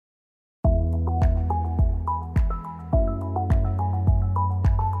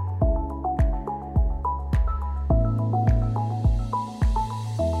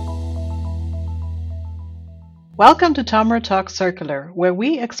Welcome to Tomra Talk Circular, where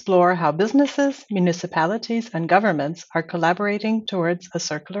we explore how businesses, municipalities, and governments are collaborating towards a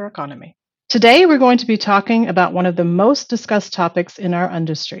circular economy. Today, we're going to be talking about one of the most discussed topics in our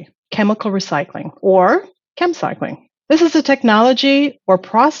industry, chemical recycling, or chemcycling. This is a technology or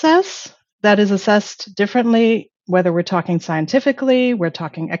process that is assessed differently, whether we're talking scientifically, we're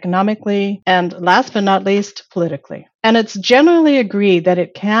talking economically, and last but not least, politically. And it's generally agreed that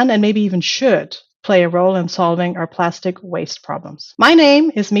it can and maybe even should play a role in solving our plastic waste problems. My name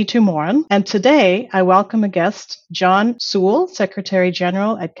is Mitu Moran, and today I welcome a guest, John Sewell, Secretary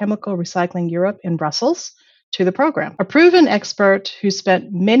General at Chemical Recycling Europe in Brussels, to the program. A proven expert who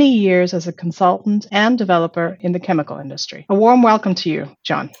spent many years as a consultant and developer in the chemical industry. A warm welcome to you,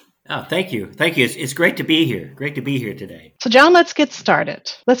 John. Oh, thank you. Thank you. It's great to be here. Great to be here today. So, John, let's get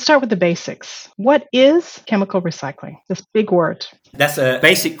started. Let's start with the basics. What is chemical recycling? This big word. That's a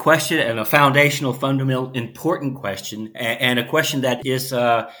basic question and a foundational, fundamental, important question, and a question that is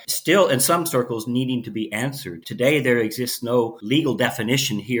still in some circles needing to be answered. Today, there exists no legal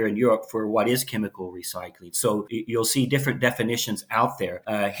definition here in Europe for what is chemical recycling. So you'll see different definitions out there.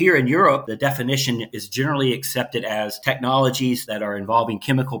 Here in Europe, the definition is generally accepted as technologies that are involving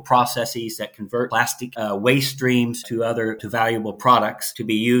chemical processes that convert plastic waste streams to valuable products to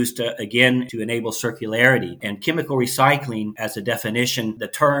be used again to enable circularity. And chemical recycling as a definition, the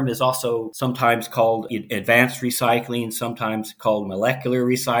term is also sometimes called advanced recycling, sometimes called molecular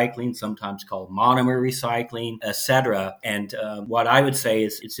recycling, sometimes called monomer recycling, etc. And what I would say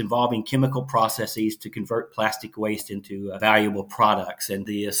is it's involving chemical processes to convert plastic waste into valuable products. And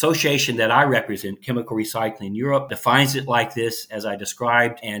the association that I represent, Chemical Recycling Europe, defines it like this, as I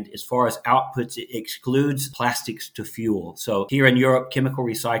described. And as far as outputs, it excludes plastics to fuel. So here in Europe, chemical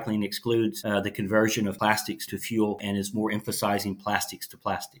recycling excludes the conversion of plastics to fuel and is more emphasizing plastics to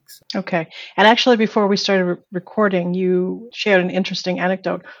plastics. Okay. And actually, before we started recording, you shared an interesting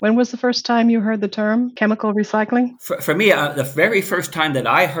anecdote. When was the first time you heard the term chemical recycling? For me, the very first time that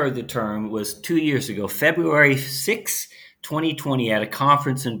I heard the term was 2 years ago, February 6, 2020, at a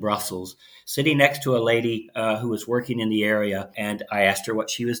conference in Brussels, sitting next to a lady who was working in the area. And I asked her what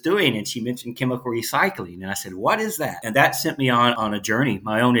she was doing, and she mentioned chemical recycling. And I said, what is that? And that sent me on a journey,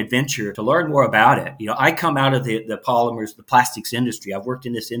 my own adventure, to learn more about it. You know, I come out of the polymers, the plastics industry. I've worked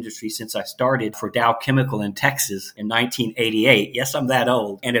in this industry since I started for Dow Chemical in Texas in 1988. Yes, I'm that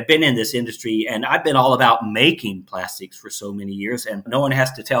old. And I've been in this industry, and I've been all about making plastics for so many years. And no one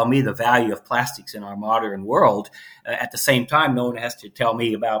has to tell me the value of plastics in our modern world. At the same time, no one has to tell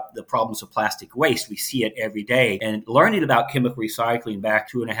me about the problems of plastic waste. We see it every day. And learning about chemical recycling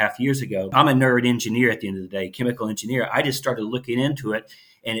back 2.5 years ago, I'm a nerd engineer at the end of the day, chemical engineer. I just started looking into it.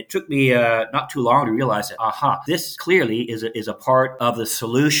 And it took me not too long to realize that, this clearly is a part of the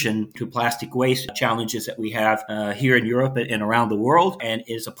solution to plastic waste challenges that we have here in Europe and around the world, and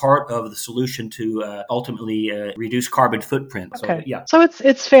is a part of the solution to ultimately reduce carbon footprint. Okay. So, yeah. So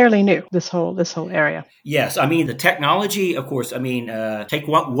it's fairly new, this whole area. Yes. I mean, the technology, of course, take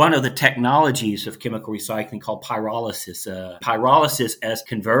one of the technologies of chemical recycling called pyrolysis. Pyrolysis as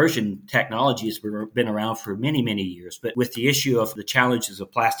conversion technology has been around for many, many years. But with the issue of the challenges of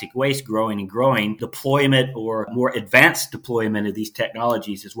plastic waste growing and growing, deployment or more advanced deployment of these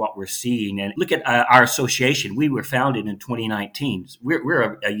technologies is what we're seeing. And look at our association. We were founded in 2019.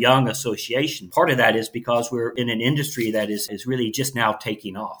 We're a young association. Part of that is because we're in an industry that is really just now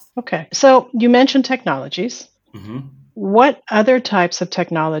taking off. Okay. So you mentioned technologies. Mm-hmm. What other types of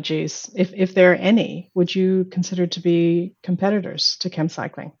technologies, if there are any, would you consider to be competitors to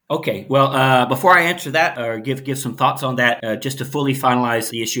chemcycling? Okay, well, before I answer that or give some thoughts on that, just to fully finalize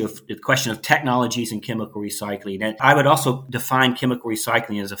the issue of the question of technologies and chemical recycling, and I would also define chemical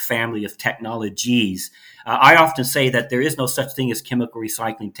recycling as a family of technologies. I often say that there is no such thing as chemical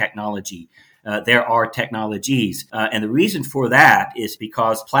recycling technology. There are technologies. And the reason for that is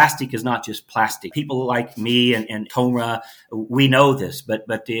because plastic is not just plastic. People like me and Tomra, we know this, but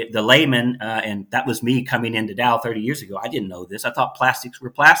the layman, and that was me coming into Dow 30 years ago, I didn't know this. I thought plastics were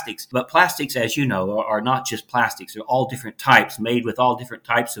plastics. But plastics, as you know, are not just plastics. They're all different types, made with all different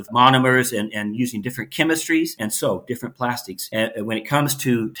types of monomers and using different chemistries, and so different plastics. And when it comes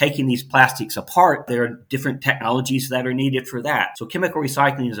to taking these plastics apart, there are different technologies that are needed for that. So chemical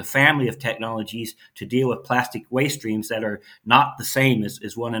recycling is a family of technologies to deal with plastic waste streams that are not the same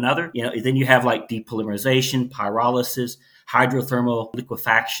as one another. You know, then you have like depolymerization, pyrolysis, hydrothermal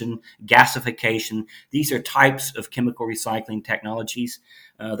liquefaction, gasification. These are types of chemical recycling technologies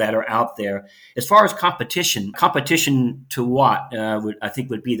that are out there. As far as competition to what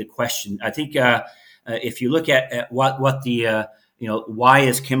would be the question. I think if you look at what the why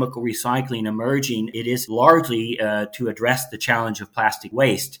is chemical recycling emerging? It is largely to address the challenge of plastic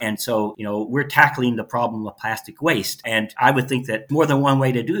waste. And so, we're tackling the problem of plastic waste. And I would think that more than one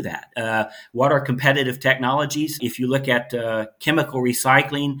way to do that. What are competitive technologies? If you look at chemical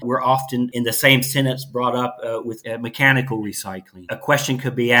recycling, we're often in the same sentence brought up with mechanical recycling. A question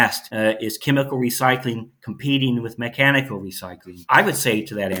could be asked, is chemical recycling competing with mechanical recycling? I would say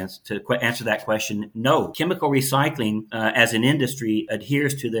to answer that question, no. Chemical recycling as an industry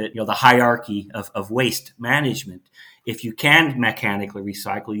adheres to the hierarchy of waste management. If you can mechanically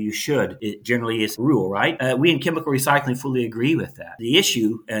recycle, you should. It generally is a rule, right? We in chemical recycling fully agree with that. The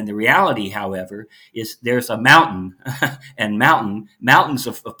issue and the reality, however, is there's a mountain and mountains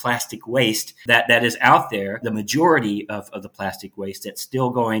of plastic waste that is out there. The majority of the plastic waste that's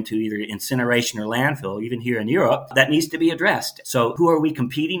still going to either incineration or landfill, even here in Europe, that needs to be addressed. So who are we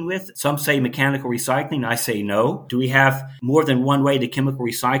competing with? Some say mechanical recycling. I say no. Do we have more than one way to chemical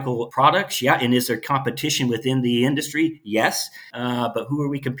recycle products? Yeah. And is there competition within the industry? Yes. But who are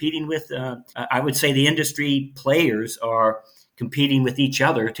we competing with? I would say the industry players are competing with each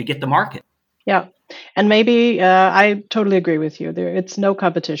other to get the market. Yeah. And maybe I totally agree with you. It's no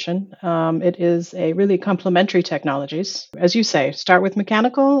competition. It is a really complementary technologies. As you say, start with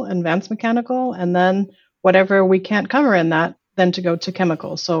mechanical, advanced mechanical, and then whatever we can't cover in that, then to go to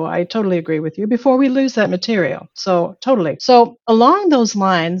chemical. So I totally agree with you before we lose that material. So totally. So along those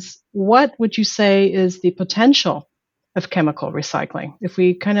lines, what would you say is the potential of chemical recycling? If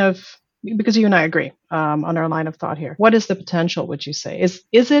we because you and I agree on our line of thought here, what is the potential, would you say? Is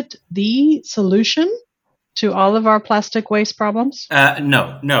it the solution to all of our plastic waste problems?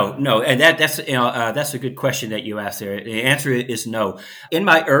 No, and that's a good question that you asked there. The answer is no. In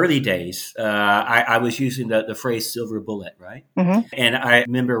my early days, I was using the phrase silver bullet, right? Mm-hmm. And I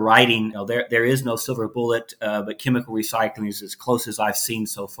remember writing, there is no silver bullet, but chemical recycling is as close as I've seen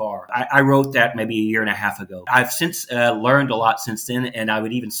so far. I wrote that maybe a year and a half ago. I've since learned a lot since then, and I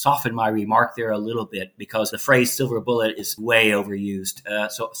would even soften my remark there a little bit because the phrase silver bullet is way overused.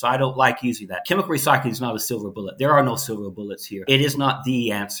 So I don't like using that. Chemical recycling is not a silver bullet. There are no silver bullets here. It is not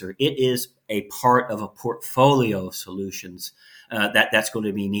the answer. It is a part of a portfolio of solutions that's going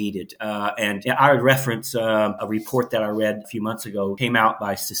to be needed. And I would reference a report that I read a few months ago, came out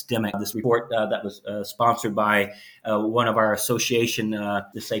by Systemic. This report that was sponsored by one of our association,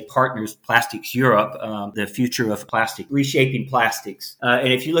 partners, Plastics Europe, the future of plastic, reshaping plastics.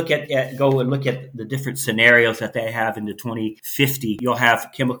 And if you go and look at the different scenarios that they have into 2050, you'll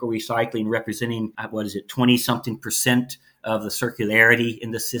have chemical recycling representing, 20-something% of the circularity in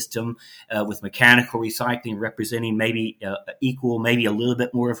the system, with mechanical recycling representing maybe equal, maybe a little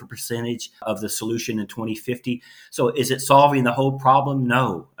bit more of a percentage of the solution in 2050. So is it solving the whole problem?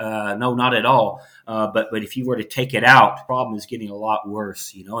 No, not at all. But if you were to take it out, the problem is getting a lot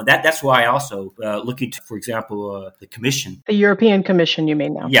worse, and that's why I also looking to, for example, the Commission. The European Commission, you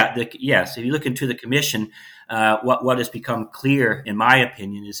mean now? Yeah, yes. If you look into the Commission, what has become clear, in my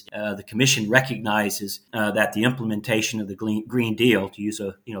opinion, is the Commission recognizes that the implementation of the Green Deal, to use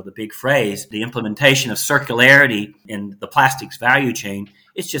the big phrase, the implementation of circularity in the plastics value chain,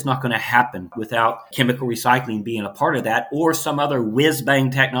 it's just not going to happen without chemical recycling being a part of that, or some other whiz-bang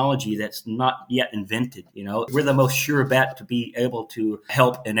technology that's not yet invented. We're the most sure bet to be able to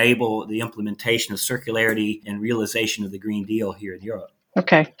help enable the implementation of circularity and realization of the Green Deal here in Europe.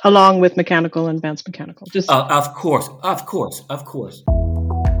 Okay, along with mechanical and advanced mechanical. Of course.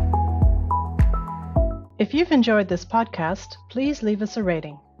 If you've enjoyed this podcast, please leave us a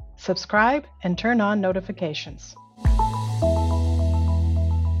rating, subscribe, and turn on notifications.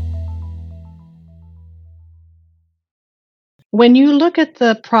 When you look at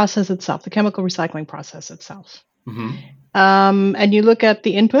the process itself, the chemical recycling process itself, mm-hmm. And you look at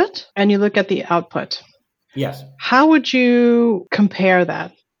the input and you look at the output, yes. How would you compare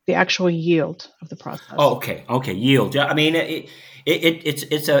that, the actual yield of the process? Oh, okay, yield. I mean,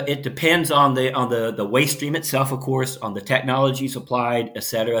 it depends on the waste stream itself, of course, on the technologies applied, et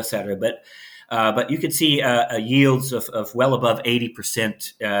cetera, et cetera. But you can see yields of well above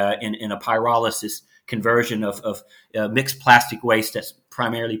 80% in a pyrolysis conversion of mixed plastic waste that's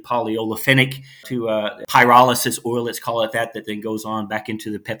primarily polyolefinic to pyrolysis oil, let's call it that then goes on back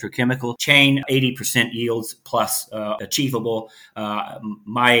into the petrochemical chain. 80% yields plus achievable.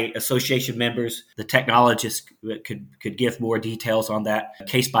 My association members, the technologists, could give more details on that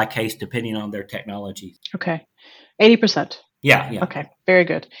case by case depending on their technology. Okay, 80%. Yeah. Okay, very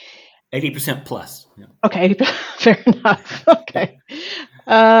good. 80% plus. Yeah. Okay, 80%. Fair enough. Okay.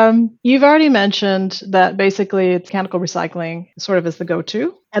 You've already mentioned that basically mechanical recycling sort of is the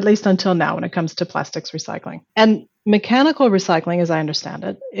go-to, at least until now when it comes to plastics recycling. And Mechanical recycling, as I understand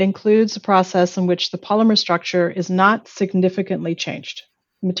it, includes a process in which the polymer structure is not significantly changed.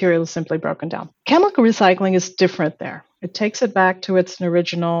 The material is simply broken down. Chemical recycling is different there. It takes it back to its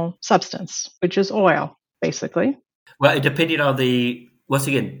original substance, which is oil, basically. Well, depending on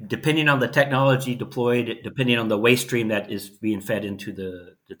the technology deployed, depending on the waste stream that is being fed into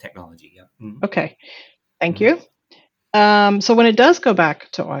the technology. Yeah. Mm-hmm. Okay, thank Mm-hmm. you. So when it does go back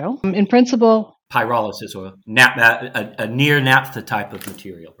to oil, in principle, Pyrolysis or a near naphtha type of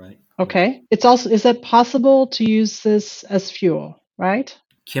material, right? okay, it's also, is it possible to use this as fuel, right?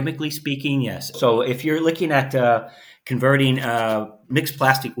 Chemically speaking, yes. So if you're looking at converting mixed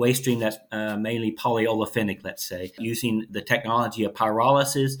plastic waste stream that's mainly polyolefinic, let's say, using the technology of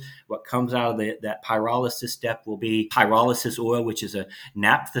pyrolysis, what comes out of that pyrolysis step will be pyrolysis oil, which is a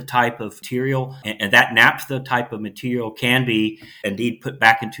naphtha type of material. And that naphtha type of material can be indeed put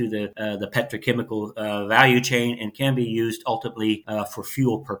back into the petrochemical value chain and can be used ultimately for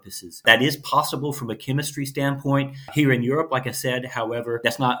fuel purposes. That is possible from a chemistry standpoint. Here in Europe, like I said, however,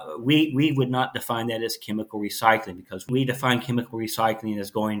 that's not, we would not define that as chemical recycling, because we define chemical recycling as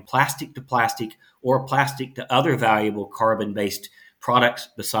going plastic to plastic or plastic to other valuable carbon-based products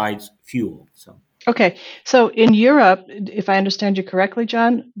besides fuel. Okay, so in Europe, if I understand you correctly,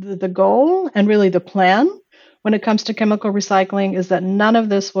 John, the goal and really the plan when it comes to chemical recycling is that none of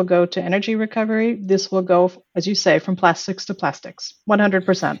this will go to energy recovery. This will go, as you say, from plastics to plastics,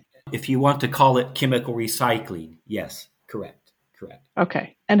 100%. If you want to call it chemical recycling, yes, correct.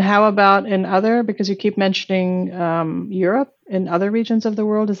 Okay. And how about in other, because you keep mentioning Europe, in other regions of the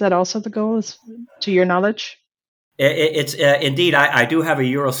world, is that also the goal, is, to your knowledge? It's indeed, I do have a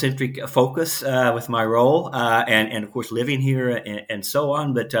Eurocentric focus with my role and of course living here and so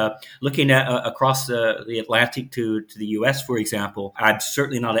on. But looking at across the Atlantic to the U.S., for example, I'm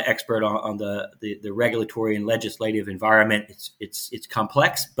certainly not an expert on the regulatory and legislative environment. It's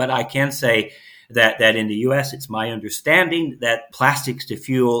complex, but I can say that in the U.S., it's my understanding that plastics to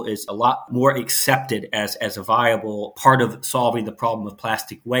fuel is a lot more accepted as a viable part of solving the problem of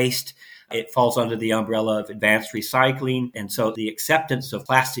plastic waste. It falls under the umbrella of advanced recycling. And so the acceptance of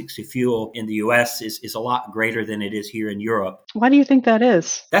plastics to fuel in the US is a lot greater than it is here in Europe. Why do you think that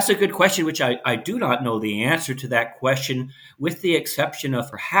is? That's a good question, which I do not know the answer to that question, with the exception of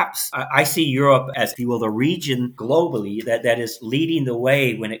perhaps I see Europe as, if you will, the region globally that is leading the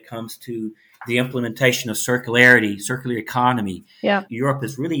way when it comes to the implementation of circularity, circular economy. Yeah. Europe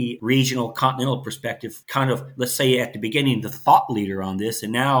is really regional, continental perspective, kind of, let's say at the beginning, the thought leader on this,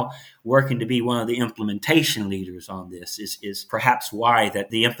 and now working to be one of the implementation leaders on this is perhaps why that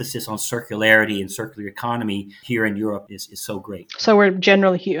the emphasis on circularity and circular economy here in Europe is so great. So we're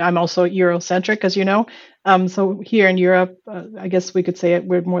generally, I'm also Eurocentric, as you know. So here in Europe, I guess we could say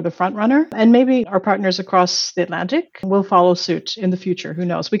we're more the front runner, and maybe our partners across the Atlantic will follow suit in the future. Who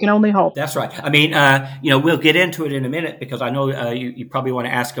knows? We can only hope. That's right. I mean, we'll get into it in a minute, because I know you probably want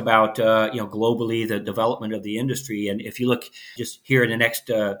to ask about, globally the development of the industry. And if you look just here in the next,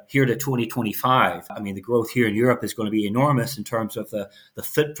 here to 2025, I mean, the growth here in Europe is going to be enormous in terms of the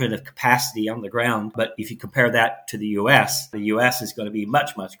footprint of capacity on the ground. But if you compare that to the U.S. is going to be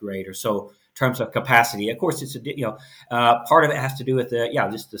much, much greater. So in terms of capacity, of course, it's part of it has to do with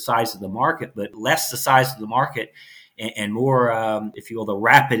just the size of the market, but less the size of the market and more, if you will, the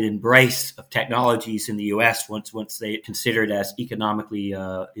rapid embrace of technologies in the U.S. once they considered as economically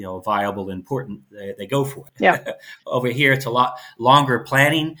viable and important, they go for it. Yeah. Over here, it's a lot longer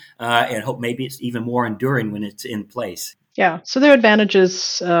planning, and hope maybe it's even more enduring when it's in place. Yeah. So there are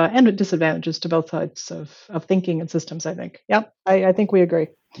advantages and disadvantages to both sides of thinking and systems, I think. Yep. I think we agree.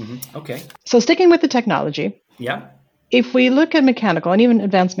 Mm-hmm. Okay. So sticking with the technology. Yeah. If we look at mechanical and even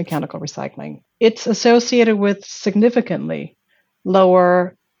advanced mechanical recycling, it's associated with significantly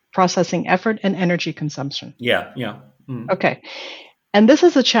lower processing effort and energy consumption. Yeah. Mm. Okay. And this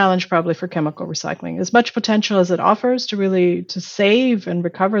is a challenge probably for chemical recycling. As much potential as it offers to save and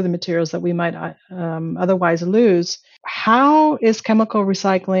recover the materials that we might otherwise lose, how is chemical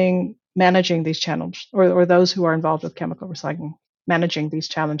recycling managing these challenges, or those who are involved with chemical recycling managing these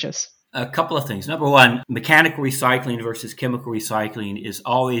challenges? A couple of things. Number one, mechanical recycling versus chemical recycling is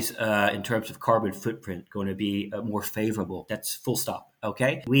always, in terms of carbon footprint, going to be more favorable. That's full stop.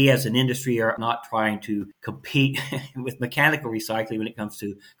 Okay. We as an industry are not trying to compete with mechanical recycling when it comes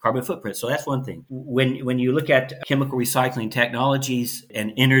to carbon footprint. So that's one thing. When you look at chemical recycling technologies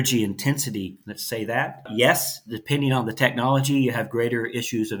and energy intensity, let's say that, yes, depending on the technology, you have greater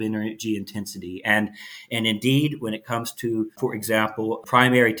issues of energy intensity. And indeed, when it comes to, for example,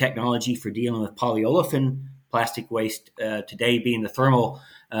 primary technology for dealing with polyolefin plastic waste today being the thermal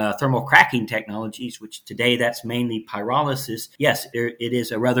cracking technologies, which today that's mainly pyrolysis. Yes, it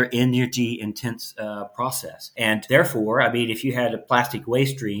is a rather energy intense process. And therefore, I mean, if you had a plastic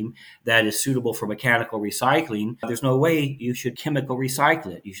waste stream that is suitable for mechanical recycling, there's no way you should chemical recycle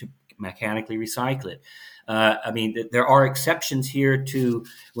it. You should mechanically recycle it. I mean, there are exceptions here to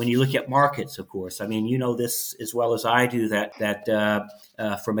when you look at markets, of course. I mean, you know this as well as I do that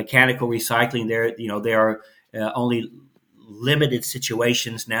for mechanical recycling, there are only limited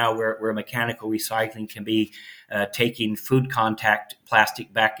situations now where mechanical recycling can be taking food contact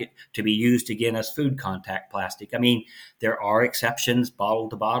plastic back to be used again as food contact plastic. I mean, there are exceptions, bottle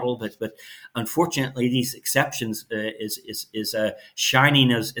to bottle, but unfortunately, these exceptions is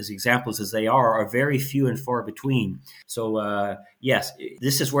shining as examples as they are very few and far between. So yes,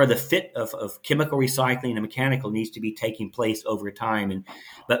 this is where the fit of chemical recycling and mechanical needs to be taking place over time.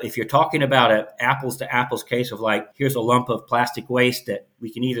 But if you're talking about an apples to apples case of like, here's a lump of plastic waste that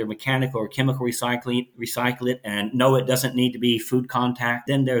we can either mechanical or chemical recycle it, and no, it doesn't need to be food contact,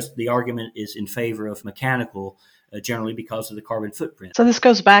 then there's the argument is in favor of mechanical, generally because of the carbon footprint. So this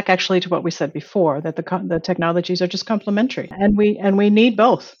goes back actually to what we said before, that the technologies are just complementary, and we need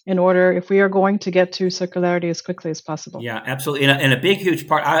both in order if we are going to get to circularity as quickly as possible. Yeah, absolutely. And a big, huge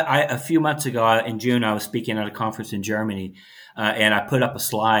part. A few months ago in June, I was speaking at a conference in Germany. And I put up a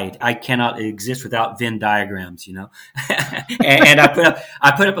slide. I cannot exist without Venn diagrams, you know. and I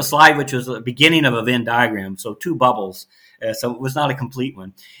put up a slide which was the beginning of a Venn diagram, so two bubbles. So it was not a complete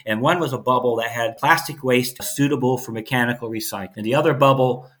one. And one was a bubble that had plastic waste suitable for mechanical recycling. And the other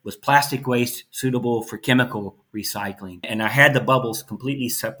bubble was plastic waste suitable for chemical recycling. And I had the bubbles completely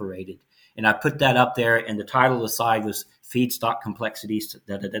separated. And I put that up there, and the title of the slide was Feedstock Complexities,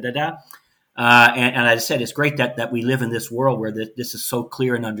 and I said, it's great that we live in this world where this is so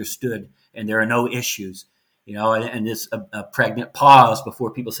clear and understood, and there are no issues, you know, and this a pregnant pause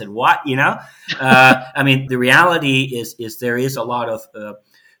before people said, what, you know? I mean, the reality is there is a lot of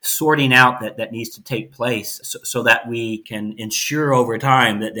sorting out that needs to take place so that we can ensure over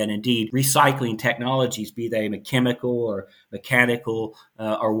time that indeed recycling technologies, be they chemical or mechanical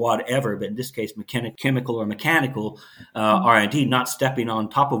or whatever, but in this case, chemical or mechanical, are indeed not stepping on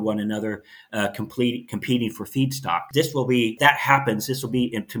top of one another, competing for feedstock. This will be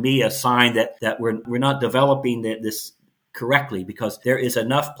to me a sign that we're not developing this correctly, because there is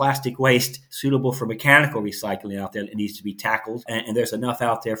enough plastic waste suitable for mechanical recycling out there that needs to be tackled, and there's enough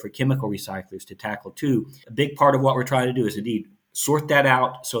out there for chemical recyclers to tackle too. A big part of what we're trying to do is indeed sort that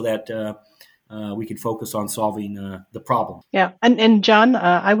out so that we can focus on solving the problem. Yeah. And John,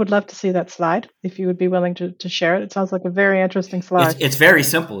 I would love to see that slide if you would be willing to share it. It sounds like a very interesting slide. It's very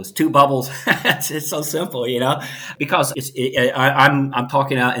simple. It's two bubbles. It's so simple, you know, because I'm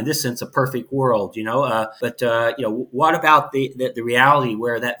talking out in this sense a perfect world, you know, but you know, what about the reality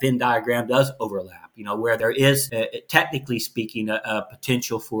where that Venn diagram does overlap? You know, where there is, technically speaking, a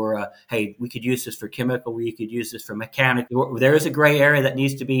potential for, hey, we could use this for chemical, we could use this for mechanical. There is a gray area that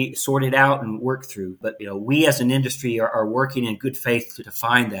needs to be sorted out and worked through. But, you know, we as an industry are working in good faith to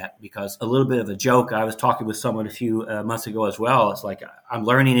find that, because a little bit of a joke, I was talking with someone a few months ago as well. It's like, I'm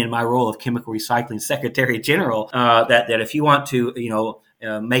learning in my role of chemical recycling secretary general, that if you want to, you know,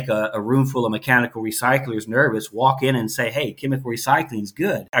 make a room full of mechanical recyclers nervous, walk in and say, hey, chemical recycling is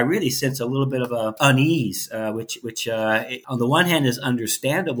good. I really sense a little bit of unease, which on the one hand is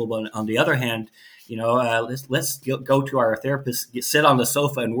understandable, but on the other hand, you know, let's go to our therapist, sit on the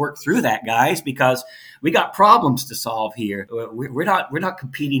sofa and work through that, guys, because we got problems to solve here. We're not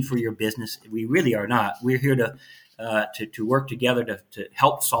competing for your business. We really are not. We're here to work together to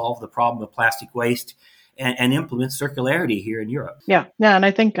help solve the problem of plastic waste and implement circularity here in Europe. Yeah, and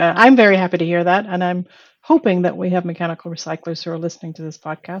I think I'm very happy to hear that, and I'm hoping that we have mechanical recyclers who are listening to this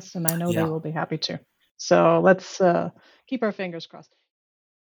podcast, and I know they will be happy to. So let's keep our fingers crossed.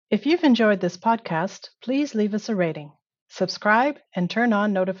 If you've enjoyed this podcast, please leave us a rating, subscribe, and turn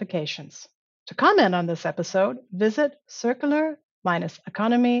on notifications. To comment on this episode, visit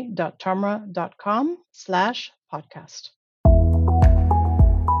circular-economy.tomra.com/podcast.